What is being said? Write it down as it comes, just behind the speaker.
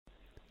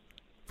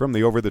From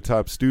the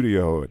over-the-top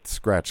studio at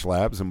Scratch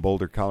Labs in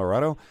Boulder,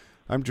 Colorado,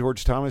 I'm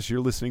George Thomas.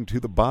 You're listening to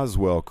the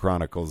Boswell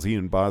Chronicles.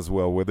 Ian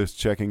Boswell with us,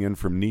 checking in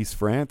from Nice,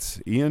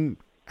 France. Ian,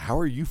 how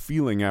are you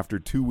feeling after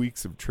 2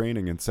 weeks of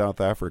training in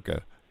South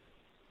Africa?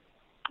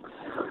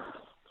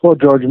 Well,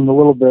 George, I'm a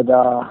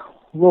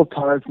little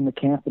tired from the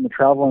camp and the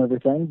travel and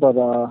everything, but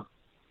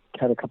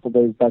had a couple of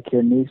days back here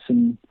in Nice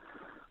and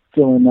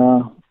feeling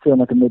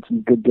like I made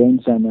some good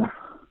gains down there.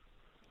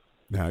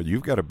 Now,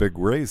 you've got a big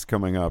race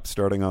coming up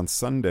starting on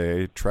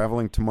Sunday.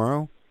 Traveling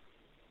tomorrow?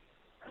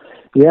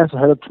 Yes,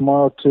 I head up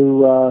tomorrow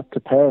to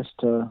Paris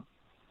to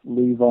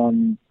leave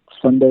on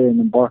Sunday and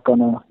embark on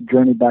a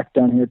journey back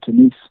down here to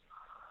Nice.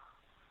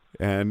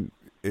 And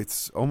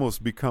it's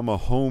almost become a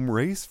home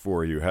race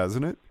for you,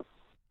 hasn't it?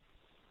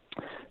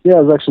 Yeah,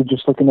 I was actually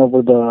just looking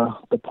over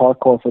the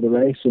parcours for the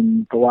race,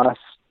 and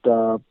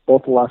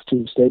both the last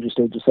two stages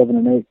 7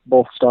 and 8,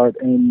 both start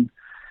in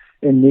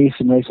Nice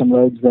and race on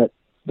roads that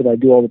I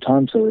do all the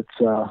time. So it's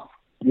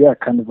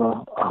kind of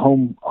a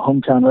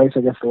hometown race.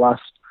 I guess the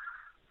last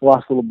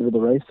little bit of the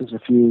race. There's a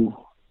few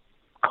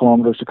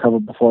kilometers to cover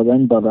before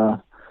then, but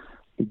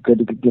it's good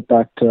to get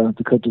back to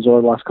the Côte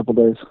d'Azur the last couple of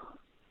days.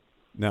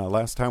 Now,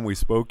 last time we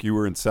spoke, you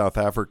were in South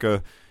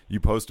Africa.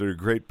 You posted a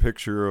great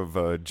picture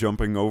of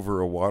jumping over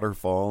a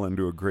waterfall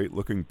into a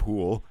great-looking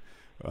pool.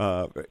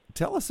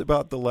 Tell us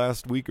about the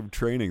last week of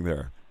training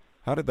there.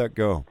 How did that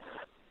go?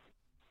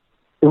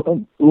 It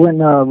went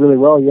really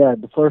well, yeah.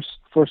 The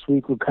first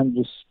week we kind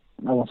of just,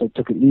 I won't say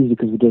took it easy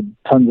because we did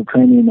tons of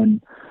training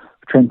and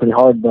trained pretty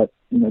hard, but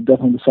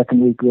definitely the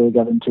second week really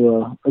got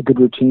into a good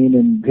routine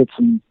and hit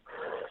some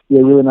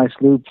really nice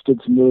loops, did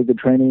some really good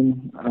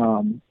training.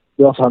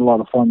 We also had a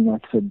lot of fun,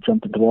 like I said,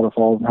 jumped into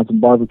waterfalls and had some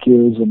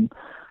barbecues and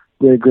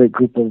really great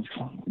group of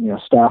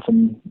staff,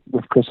 and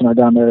with Chris and I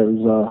down there, it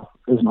was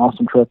an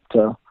awesome trip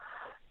to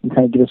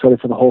kind of get us ready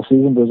for the whole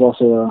season. But it was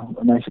also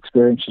a nice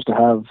experience just to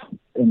have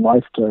in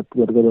life to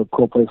be able to go to a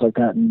cool place like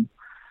that and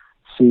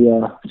see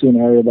an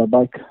area by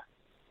bike.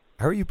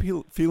 How are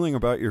you feeling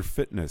about your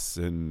fitness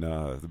in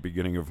the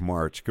beginning of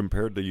March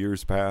compared to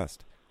years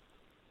past?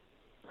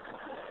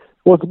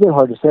 Well, it's a bit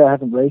hard to say. I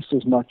haven't raced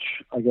as much,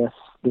 I guess,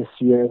 this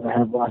year as I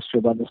have last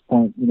year by this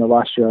point.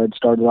 Last year I'd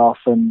started off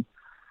and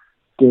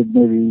did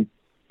maybe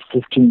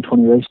 15,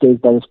 20 race days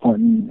by this point.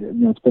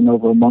 And, it's been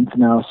over a month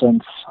now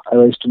since I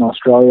raced in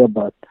Australia,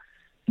 but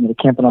the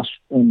camp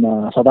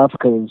in South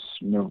Africa was,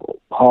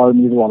 hard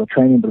and needed a lot of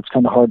training, but it's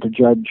kind of hard to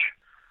judge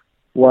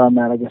where I'm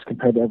at, I guess,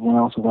 compared to everyone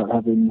else without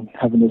having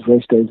those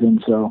race days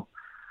in. So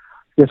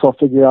I guess I'll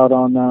figure out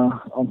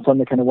on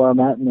Sunday kind of where I'm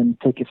at and then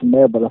take it from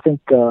there. But I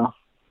think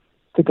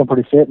I'm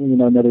pretty fit and,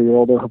 another year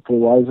older, hopefully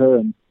wiser,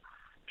 and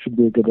should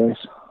be a good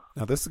race.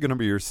 Now, this is going to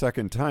be your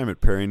second time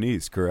at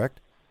Paris-Nice,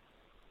 correct?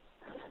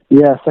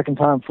 Yeah, second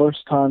time.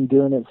 First time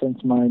doing it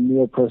since my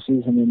Neo Pro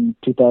season in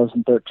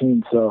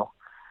 2013. So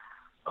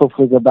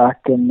hopefully go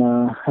back and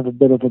have a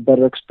bit of a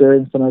better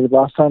experience than I did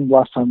last time.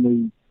 Last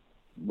time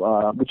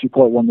Richie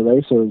Port won the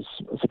race. It was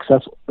a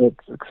successful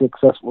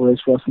race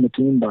for us in the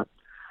team, but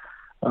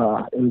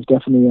it was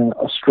definitely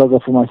a struggle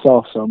for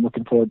myself. So I'm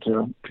looking forward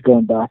to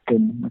going back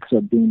and, like I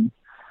said, being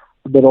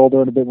a bit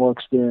older and a bit more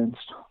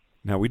experienced.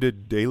 Now, we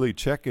did daily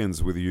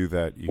check-ins with you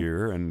that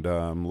year, and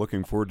I'm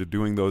looking forward to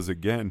doing those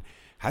again.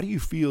 How do you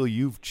feel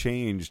you've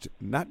changed,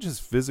 not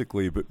just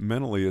physically, but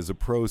mentally as a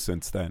pro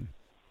since then?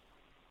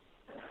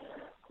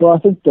 Well, I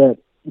think that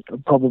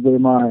probably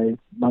my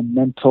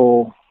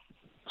mental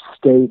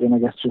state, and I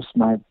guess just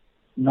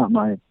not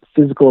my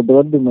physical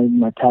ability, but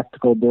my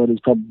tactical abilities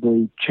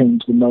probably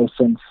changed the most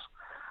since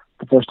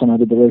the first time I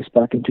did the race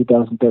back in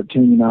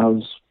 2013.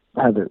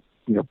 I had a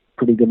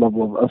pretty good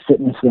level of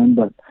fitness then,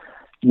 but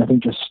I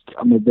think just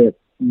I'm a bit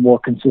more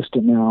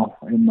consistent now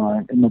in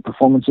my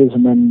performances,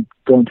 and then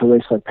going to a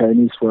race like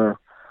Paris-Nice where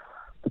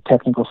the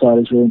technical side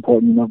is really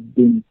important.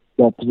 Being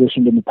well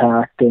positioned in the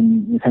pack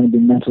and kind of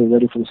being mentally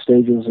ready for the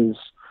stages is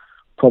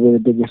probably the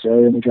biggest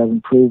area in which I've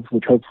improved,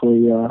 which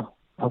hopefully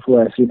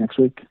I see next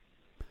week.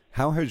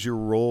 How has your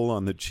role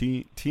on the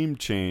team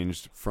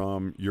changed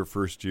from your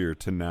first year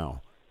to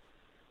now?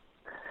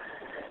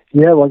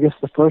 Yeah, well, I guess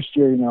the first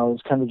year, I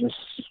was kind of just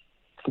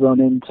thrown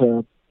in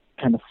to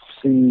kind of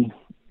see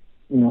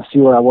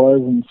where I was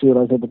and see what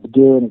I was able to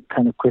do, and it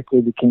kind of quickly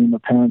became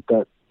apparent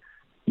that,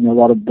 a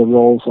lot of the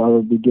roles I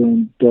would be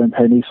doing during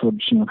Paris-Nice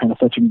would, kind of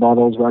fetching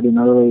bottles, riding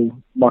early,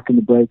 marking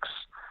the brakes,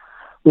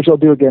 which I'll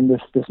do again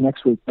this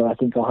next week, but I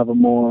think I'll have a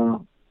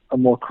more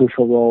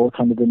crucial role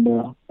kind of in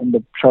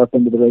the sharp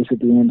end of the race at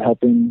the end,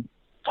 helping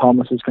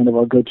Thomas is kind of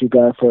our go-to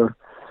guy for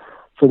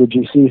the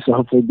GC, so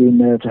hopefully being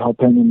there to help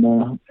him in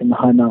the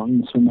high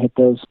mountains when we hit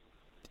those.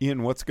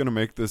 Ian, what's going to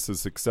make this a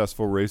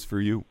successful race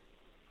for you?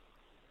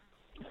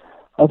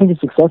 I think a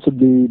success would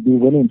be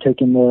winning,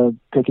 taking the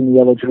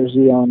yellow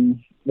jersey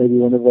on maybe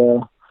one of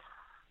the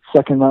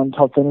second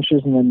mountaintop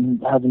finishes, and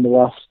then having the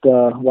last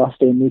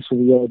day in Nice with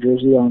the yellow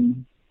jersey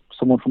on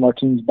someone from our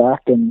team's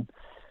back, and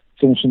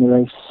finishing the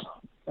race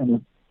in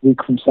a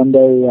week from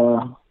Sunday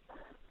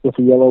with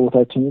a yellow with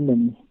our team,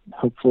 and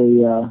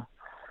hopefully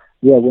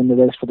win the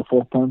race for the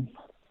fourth time.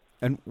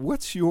 And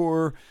what's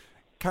your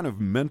kind of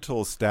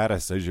mental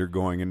status as you're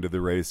going into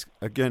the race?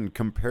 Again,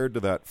 compared to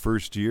that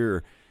first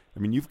year, I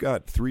mean, you've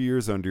got 3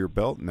 years under your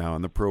belt now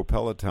in the pro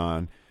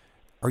peloton.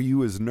 Are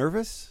you as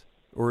nervous,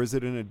 or is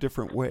it in a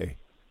different way?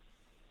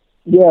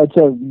 Yeah, I'd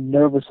say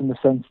nervous in the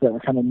sense that I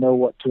kind of know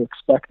what to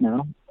expect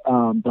now.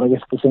 But I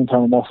guess at the same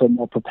time, I'm also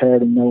more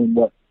prepared in knowing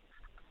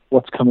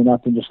what's coming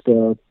up and just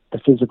the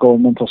physical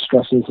and mental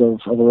stresses of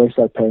a race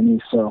like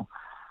Paris. So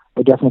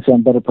I definitely say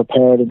I'm better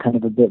prepared and kind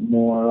of a bit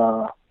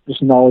more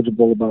just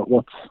knowledgeable about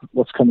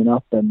what's coming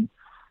up and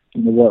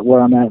where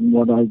I'm at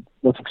and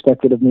what's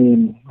expected of me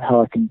and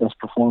how I can best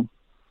perform.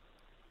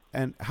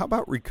 And how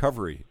about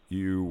recovery?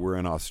 You were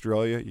in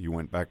Australia, you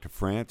went back to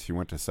France, you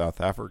went to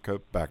South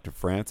Africa, back to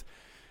France.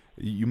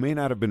 You may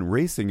not have been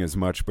racing as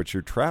much, but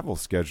your travel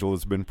schedule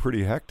has been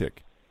pretty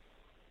hectic.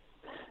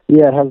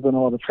 Yeah, it has been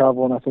a lot of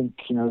travel, and I think,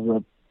 as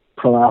a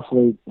pro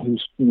athlete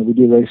who's, we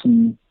do race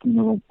in,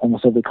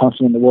 almost every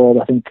continent in the world,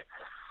 I think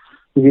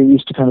we get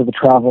used to kind of the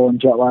travel and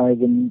jet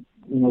lag and,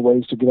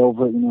 ways to get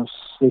over it,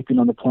 sleeping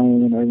on the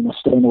plane or,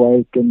 staying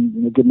awake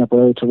and, getting up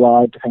early to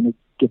ride to kind of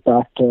get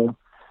back to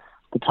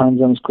the time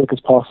zone as quick as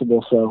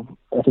possible. So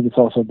I think it's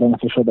also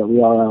beneficial that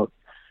we are out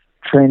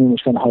training,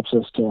 which kind of helps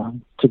us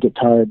to get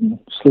tired and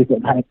sleep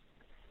at night.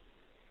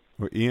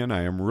 Well, Ian,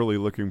 I am really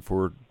looking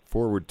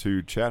forward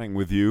to chatting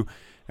with you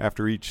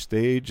after each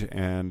stage,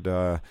 and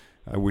I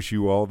wish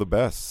you all the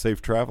best.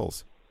 Safe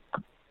travels.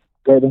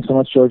 Great. Thanks so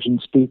much, George,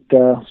 and speak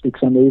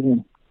Sunday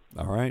evening.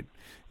 All right.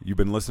 You've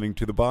been listening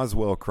to the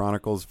Boswell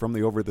Chronicles from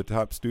the Over the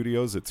Top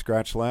Studios at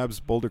Scratch Labs,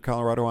 Boulder,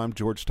 Colorado. I'm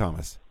George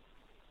Thomas.